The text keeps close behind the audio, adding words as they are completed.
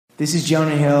This is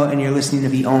Jonah Hill, and you're listening to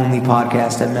the only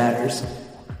podcast that matters.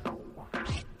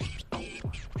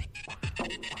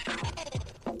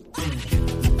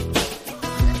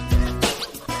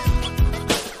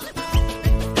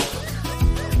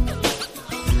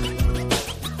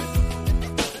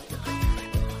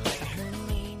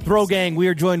 Bro Gang, we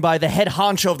are joined by the head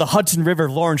honcho of the Hudson River,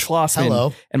 Lauren Schlossman.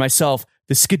 Hello. And myself,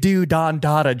 the Skidoo Don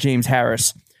Dada, James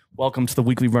Harris. Welcome to the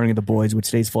weekly running of the boys with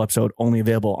today's full episode only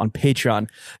available on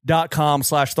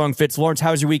patreon.com/throwingfits. Lawrence,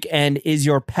 how's your week and is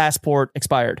your passport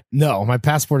expired? No, my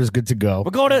passport is good to go.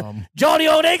 We're going to Johnny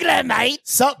Old England, mate.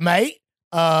 Sup, mate?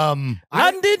 London,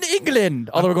 England.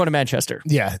 Although we're going to Manchester.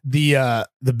 Yeah, the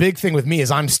big thing with me is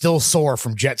I'm still sore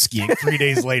from jet skiing 3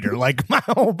 days later. Like, my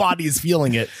whole body is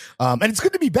feeling it. And it's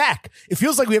good to be back. It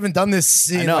feels like we haven't done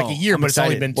this in like a year, but it's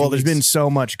only been 2 Well, there's weeks. been so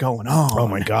much going on. Oh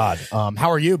my God.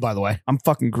 How are you, by the way? I'm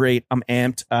fucking great. I'm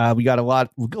amped. We got a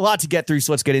lot to get through,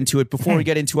 so let's get into it. Before we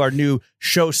get into our new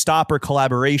showstopper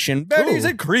collaboration, Berries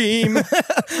and Cream.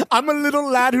 I'm a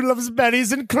little lad who loves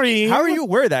berries and cream. How are you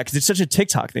aware of that? Because it's such a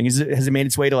TikTok thing. Has it made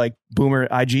its way to like Boomer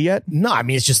IG yet? No, I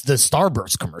mean, it's just the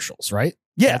Starburst commercials, right?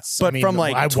 Yeah, from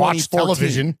like I watched 2014.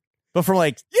 television. But from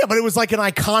like, Yeah, but it was like an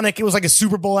iconic, it was like a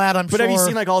Super Bowl ad, I'm but sure. have you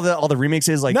seen like all the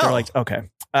remixes? Like No. they're like, okay.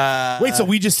 Wait, so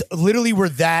we just literally were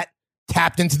that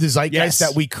tapped into the zeitgeist Yes.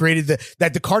 that we created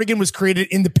that the cardigan was created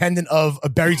independent of a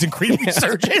berries and cream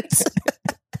resurgence.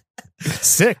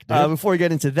 Sick, dude. before we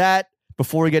get into that,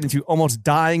 before we get into almost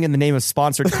dying in the name of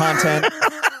sponsored content,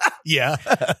 Yeah.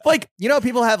 like, you know,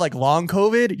 people have like long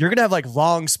COVID. You're gonna have like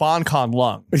long SpawnCon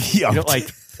lung. Yeah. You know, like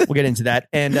we'll get into that.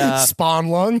 And Spawn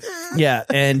lung. yeah,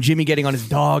 and Jimmy getting on his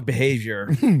dog behavior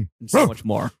and so much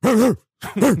more.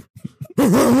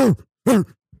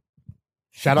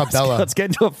 Shout out Bella. Let's get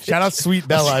into a fit. Shout out sweet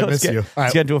Bella. I miss you. All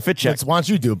Let's get into a fit check. Why don't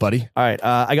you do it, buddy? All right,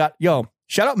 I got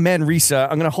shout out Manresa.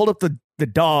 I'm gonna hold up the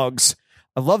dogs.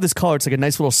 I love this color. It's like a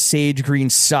nice little sage green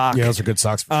sock. Yeah, those are good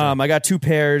socks. For sure. I got 2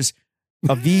 pairs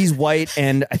of these white,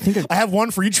 and I think I have one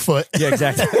for each foot. yeah,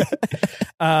 exactly.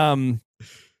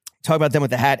 Talk about them with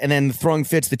the hat, and then the Throwing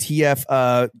Fits, the TF,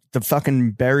 the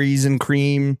fucking berries and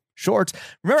cream shorts.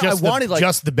 Remember, I wanted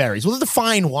just the berries. Well, the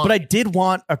fine one. but I did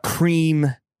want a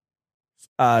cream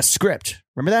script.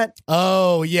 Remember that?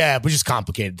 Oh yeah, but just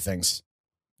complicated things.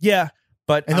 Yeah,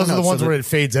 but And those are the ones where it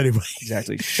fades anyway.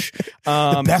 exactly.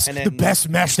 The best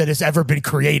mesh that has ever been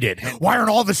created. Why aren't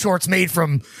all the shorts made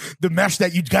from the mesh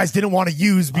that you guys didn't want to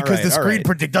use because right, the screen right.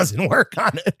 printing doesn't work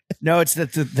on it? No, it's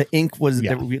that the ink was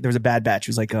Yeah. there was a bad batch.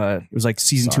 It was like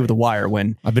season 2 of The Wire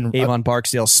when Avon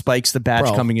Barksdale spikes the batch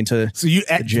Bro. coming into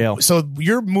the jail. So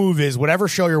your move is whatever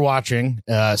show you're watching,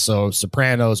 so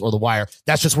Sopranos or The Wire,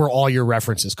 that's just where all your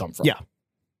references come from. Yeah.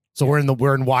 So we're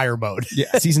in Wire mode.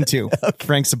 Yeah, season 2.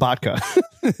 Frank Sabatka.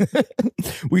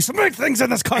 We used to make things in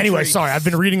this country. Anyway, sorry, I've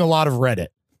been reading a lot of Reddit.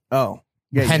 Oh,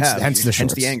 yeah, Hence the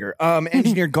shorts. the anger.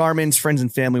 Engineered garments, friends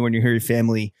and family. When you hear your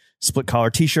family, split collar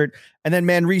T-shirt, and then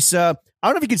Manresa. I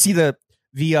don't know if you can see the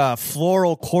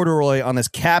floral corduroy on this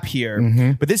cap here,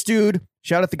 Mhm. but this dude,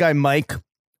 shout out the guy Mike.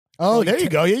 Oh, there you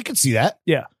go. Yeah, you can see that.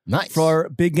 Yeah, Nice. for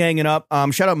big ganging up.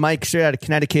 Shout out Mike, straight out of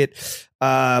Connecticut.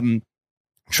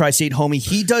 Tri-state homie.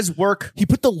 He does work. He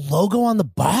put the logo on the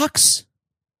box.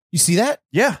 You see that?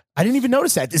 Yeah, I didn't even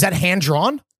notice that. Is that hand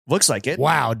drawn? looks like it.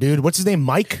 Wow, dude. What's his name?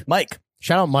 Mike. Mike.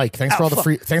 Shout out Mike. Thanks for all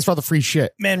the free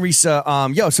shit. Manresa.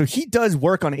 So he does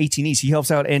work on 18 East. He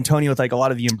helps out Antonio with like a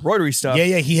lot of the embroidery stuff.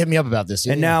 Yeah, he hit me up about this.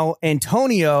 Yeah, And now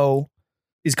Antonio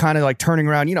is kind of like turning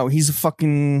around. You know, he's a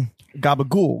fucking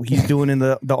gabagool. He's doing in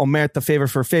the Omerta favor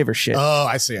for favor shit. Oh,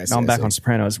 I see. Now I'm back on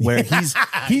Sopranos, where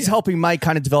he's helping Mike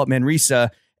kind of develop Manresa.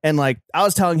 And like I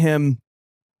was telling him,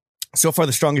 so far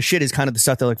the strongest shit is kind of the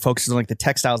stuff that like focuses on like the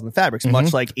textiles and the fabrics,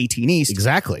 much like 18 East.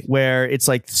 Exactly. Where it's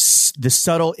like the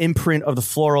subtle imprint of the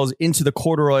florals into the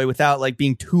corduroy without like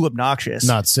being too obnoxious.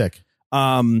 Not sick.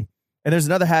 And there's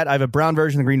another hat. I have a brown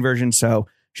version, the green version. So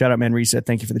shout out Manresa.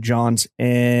 Thank you for the Johns.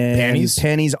 And Panties?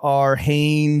 Panties are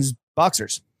Hanes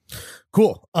boxers.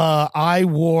 Cool. I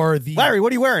wore the Larry,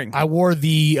 what are you wearing? I wore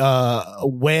the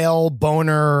whale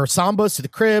boner sambas to the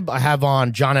crib. I have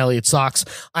on John Elliott socks.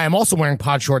 I am also wearing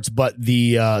pod shorts, but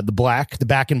the black, the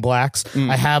back in blacks.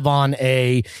 I have on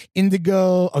a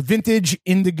vintage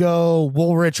indigo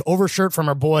Woolrich overshirt from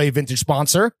our boy Vintage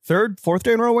Sponsor. 3rd, 4th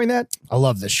day in a row wearing that? I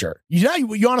love this shirt. You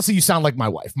honestly, you sound like my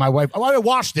wife. My wife, I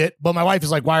washed it, but my wife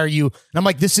is like, why are you? And I'm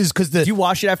like, this is because Do you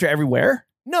wash it after every wear?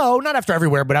 No, not after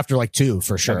everywhere, but after like 2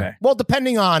 for sure. Okay. Well,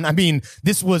 depending on, I mean,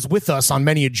 this was with us on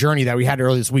many a journey that we had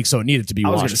earlier this week, so it needed to be I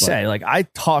was washed. going to say, like, I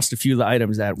tossed a few of the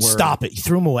items that were. Stop it. You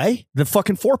threw them away? The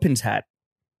fucking 4-pins hat.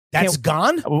 That's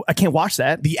gone. I can't watch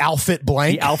that. The outfit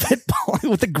blank. The outfit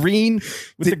with the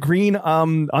green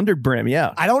under brim.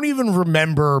 Yeah. I don't even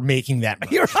remember making that.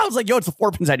 I was like, yo, it's the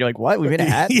Four Pins hat. You're like, what? We made a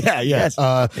hat? Yeah. Yes.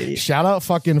 Shout out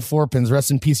fucking Four Pins.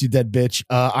 Rest in peace, you dead bitch.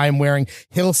 I am wearing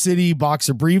Hill City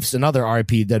boxer briefs. Another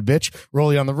RIP dead bitch.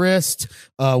 Rollie on the wrist.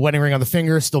 Wedding ring on the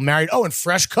finger. Still married. Oh, and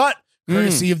fresh cut.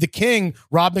 Courtesy of the king,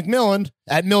 Rob McMillan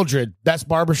at Mildred, best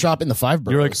barbershop in the Five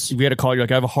Boroughs. You're like, we had to call you.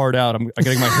 Like, I have a hard out. I'm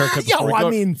getting my haircut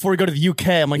before we go to the UK.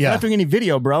 I'm like, you're not doing any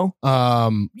video, bro.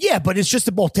 Yeah, but it's just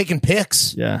about taking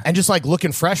pics. Yeah, and just like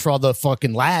looking fresh for all the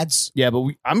fucking lads. Yeah, but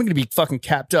I'm going to be fucking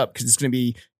capped up because it's going to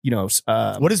be,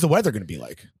 what is the weather going to be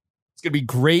like? It's going to be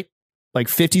great. Like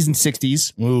 50s and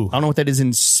 60s. Ooh. I don't know what that is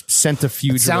in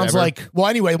centrifuge. It sounds like, well,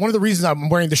 anyway, one of the reasons I'm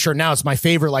wearing the shirt now is my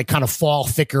favorite, like kind of fall,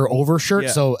 thicker over shirt.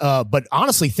 Yeah. So, but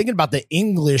honestly, thinking about the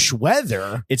English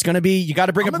weather, it's going to be, you got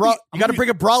to bring a brolly, bruv. You got to bring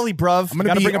a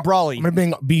brolly. I'm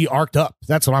going to be arced up.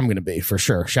 That's what I'm going to be for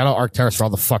sure. Shout out Arc Terrace for all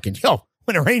the fucking,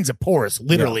 when it rains, it pours,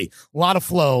 literally. A lot of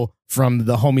flow from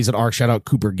the homies at Arc. Shout out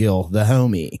Cooper Gill, the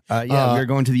homie. We're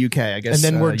going to the UK, I guess.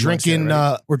 And then we're drinking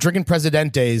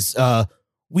Presidentes.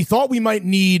 We thought we might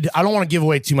need, I don't want to give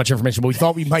away too much information, but we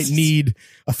thought we might need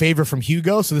a favor from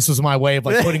Hugo. So this was my way of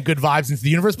like putting good vibes into the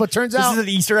universe. But turns out this is an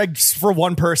Easter egg for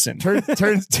one person.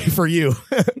 Turns for you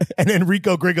and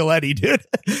Enrico Grigoletti, dude.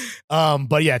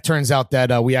 But yeah, it turns out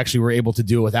that we actually were able to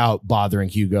do it without bothering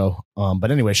Hugo. But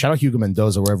anyway, shout out Hugo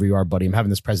Mendoza, wherever you are, buddy. I'm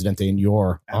having this Presidente in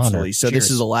your honor. So Cheers. This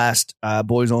is the last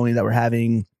boys only that we're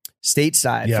having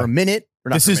stateside for a minute.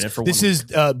 This is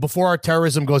before our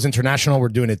terrorism goes international. We're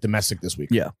doing it domestic this week.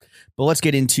 Yeah, but let's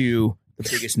get into the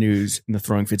biggest news in the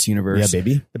Throwing Fits universe. Yeah,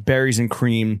 baby. The berries and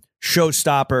cream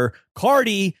showstopper,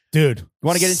 Cardi. Dude, you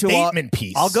want to get into statement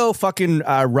piece? I'll go fucking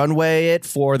runway it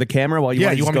for the camera while you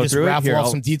want to go through raffle off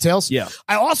some details. Yeah,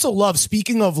 I also love,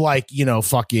 speaking of like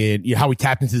how we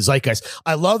tapped into the zeitgeist.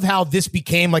 I love how this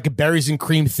became like a berries and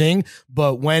cream thing.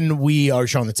 But when we are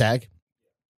showing the tag.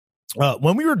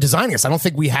 When we were designing this, I don't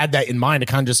think we had that in mind. It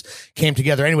kind of just came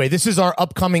together. Anyway, this is our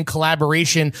upcoming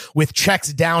collaboration with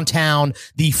Checks Downtown,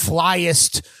 the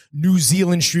flyest New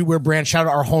Zealand streetwear brand. Shout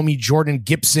out our homie Jordan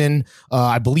Gibson.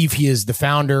 I believe he is the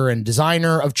founder and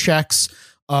designer of Checks.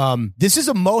 This is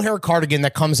a mohair cardigan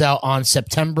that comes out on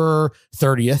September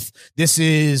 30th. This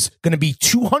is going to be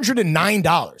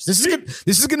 $209.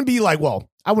 This is going to be like, well,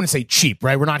 I wouldn't say cheap,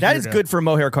 right? We're not. That is good for a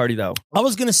mohair cardi, though. I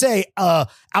was going to say,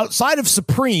 outside of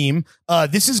Supreme,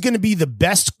 this is going to be the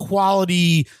best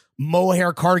quality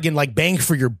mohair cardigan, like bang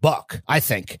for your buck, I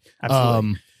think.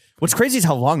 Absolutely. What's crazy is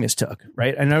how long this took,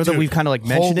 right? I know that we've kind of like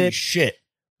mentioned it. Shit.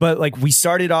 But like we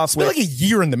started off with like a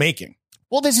year in the making.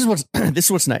 Well, this is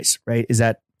what's nice, right? Is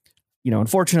that,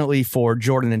 unfortunately for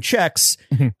Jordan and Checks,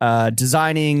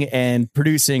 designing and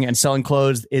producing and selling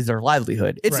clothes is their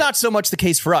livelihood. It's not so much the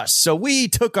case for us. So we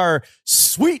took our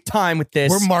sweet time with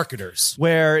this. We're marketers.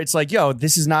 Where it's like,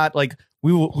 this is not like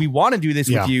we want to do this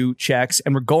with you, Checks,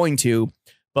 and we're going to.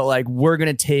 But like, we're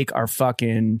going to take our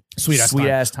fucking sweet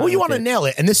ass time. Well, you want to nail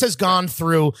it. And this has gone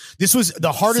through, this was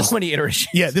the hardest. So many iterations.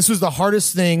 Yeah, this was the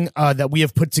hardest thing that we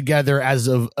have put together as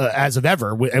of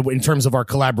ever in terms of our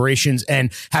collaborations,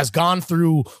 and has gone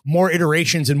through more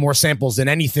iterations and more samples than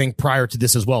anything prior to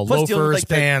this as well. Plus, loafers,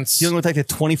 pants. Dealing with like the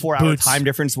 24-hour time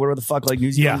difference, whatever the fuck, like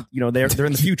New Zealand, they're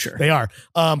in the future. They are.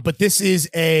 But this is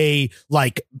a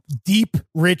like deep,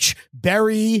 rich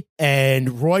berry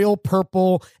and royal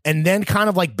purple, and then kind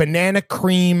of like banana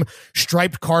cream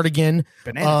striped cardigan.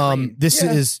 Banana cream. This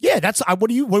is that's what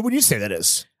would you say that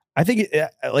is? I think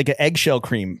like an eggshell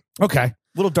cream. Okay, a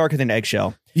little darker than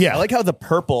eggshell. Yeah, I like how the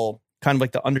purple kind of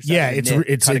like the underside. Yeah,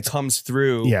 it kind of comes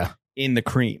through. Yeah. In the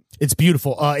cream. It's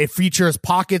beautiful. It features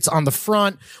pockets on the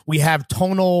front. We have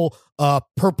tonal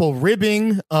purple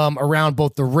ribbing around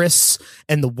both the wrists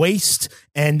and the waist.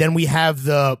 And then we have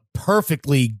the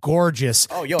perfectly gorgeous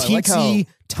teensy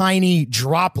tiny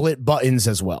droplet buttons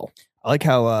as well. I like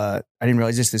how I didn't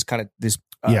realize this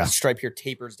stripe here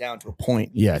tapers down to a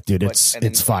point. Yeah, dude,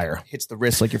 it's fire. Hits the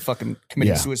wrist like you're fucking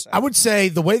committing suicide. I would say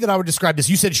the way that I would describe this,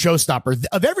 you said showstopper.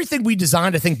 Of everything we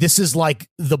designed, I think this is like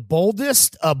the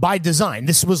boldest by design.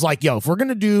 This was like, if we're going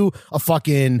to do a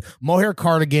fucking mohair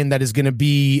cardigan that is going to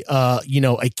be,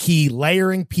 a key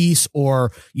layering piece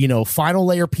or, final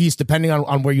layer piece, depending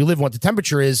on where you live and what the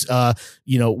temperature is,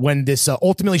 when this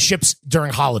ultimately ships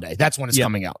during holiday. That's when it's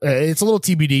coming out. It's a little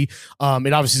TBD. It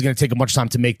obviously is going to take a much time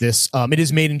to make this. It is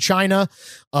is made in China.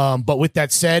 But with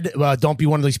that said, don't be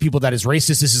one of these people that is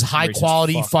racist. This is high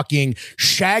quality fucking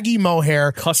shaggy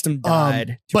mohair. Custom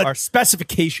dyed to our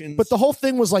specifications. But the whole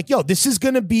thing was like, yo, this is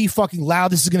going to be fucking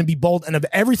loud. This is going to be bold. And of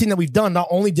everything that we've done, not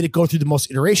only did it go through the most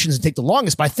iterations and take the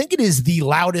longest, but I think it is the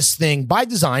loudest thing by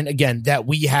design, again, that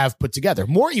we have put together.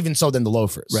 More even so than the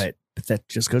loafers. Right. But that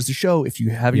just goes to show, if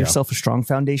you have yourself a strong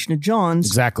foundation of Johns,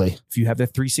 exactly. If you have the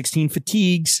 316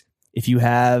 fatigues, if you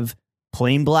have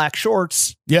plain black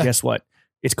shorts, guess what?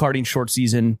 It's carding short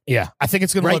season. Yeah. I think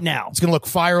it's going to look now. It's going to look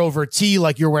fire over a tee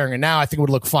like you're wearing it now. I think it would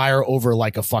look fire over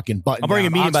like a fucking button. I'm wearing a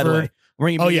medium, by the way. I'm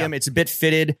wearing a medium. It's a bit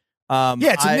fitted. It's a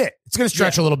knit. It's going to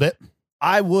stretch a little bit.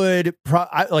 I would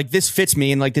like this fits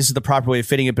me and like this is the proper way of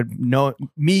fitting it, but no,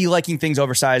 me liking things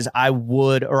oversized, I'm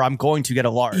going to get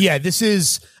a large. Yeah, this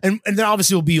is, and then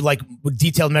obviously will be like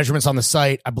detailed measurements on the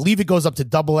site. I believe it goes up to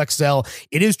double XL.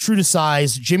 It is true to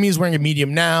size. Jimmy is wearing a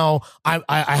medium now. I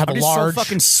have a large. So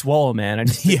fucking swole, man.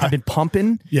 I've been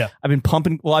pumping. Yeah, I've been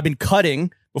pumping. Well, I've been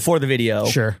cutting before the video.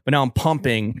 Sure. But now I'm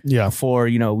pumping before,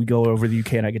 we go over the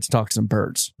UK and I get to talk to some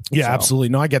birds. Yeah, so. Absolutely.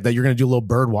 No, I get that. You're going to do a little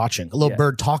bird watching, a little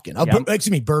bird talking.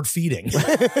 Bird feeding.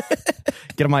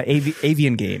 Get on my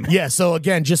avian game. Yeah. So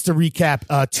again, just to recap,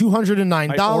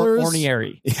 $209.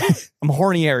 Horniary. I'm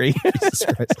horniary.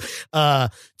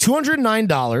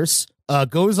 $209.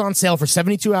 Goes on sale for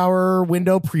 72-hour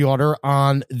window pre-order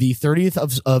on the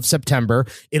 30th of September.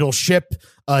 It'll ship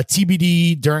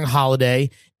TBD during holiday.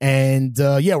 And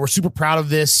we're super proud of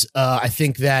this. I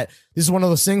think that this is one of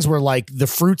those things where like the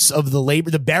fruits of the labor,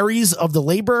 the berries of the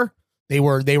labor, they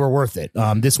were worth it.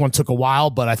 This one took a while,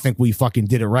 but I think we fucking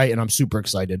did it right, and I'm super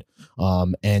excited.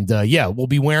 We'll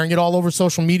be wearing it all over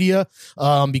social media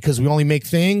because we only make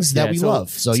things that we love.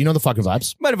 So you know the fucking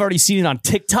vibes. Might have already seen it on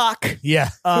TikTok. Yeah.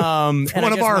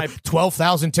 One of our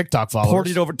 12,000 TikTok followers.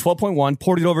 Ported over 12.1,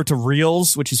 ported over to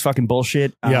Reels, which is fucking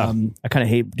bullshit. I kind of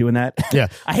hate doing that. Yeah.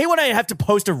 I hate when I have to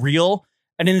post a reel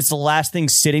and then it's the last thing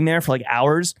sitting there for like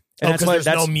hours. And that's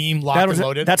no meme locked and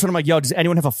loaded. That's when I'm like, yo, does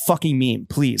anyone have a fucking meme?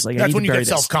 Please. Like, that's when you get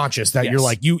self-conscious that you're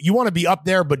like, you want to be up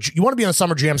there, but you want to be on a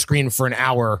Summer Jam screen for an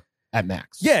hour at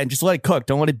max. Yeah, and just let it cook.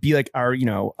 Don't let it be like our,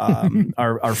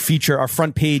 our feature, our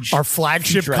front page, our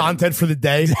flagship content for the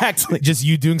day. Exactly. Just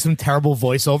you doing some terrible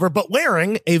voiceover, but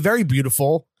wearing a very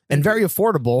beautiful and very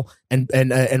affordable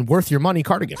and worth your money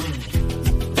cardigan.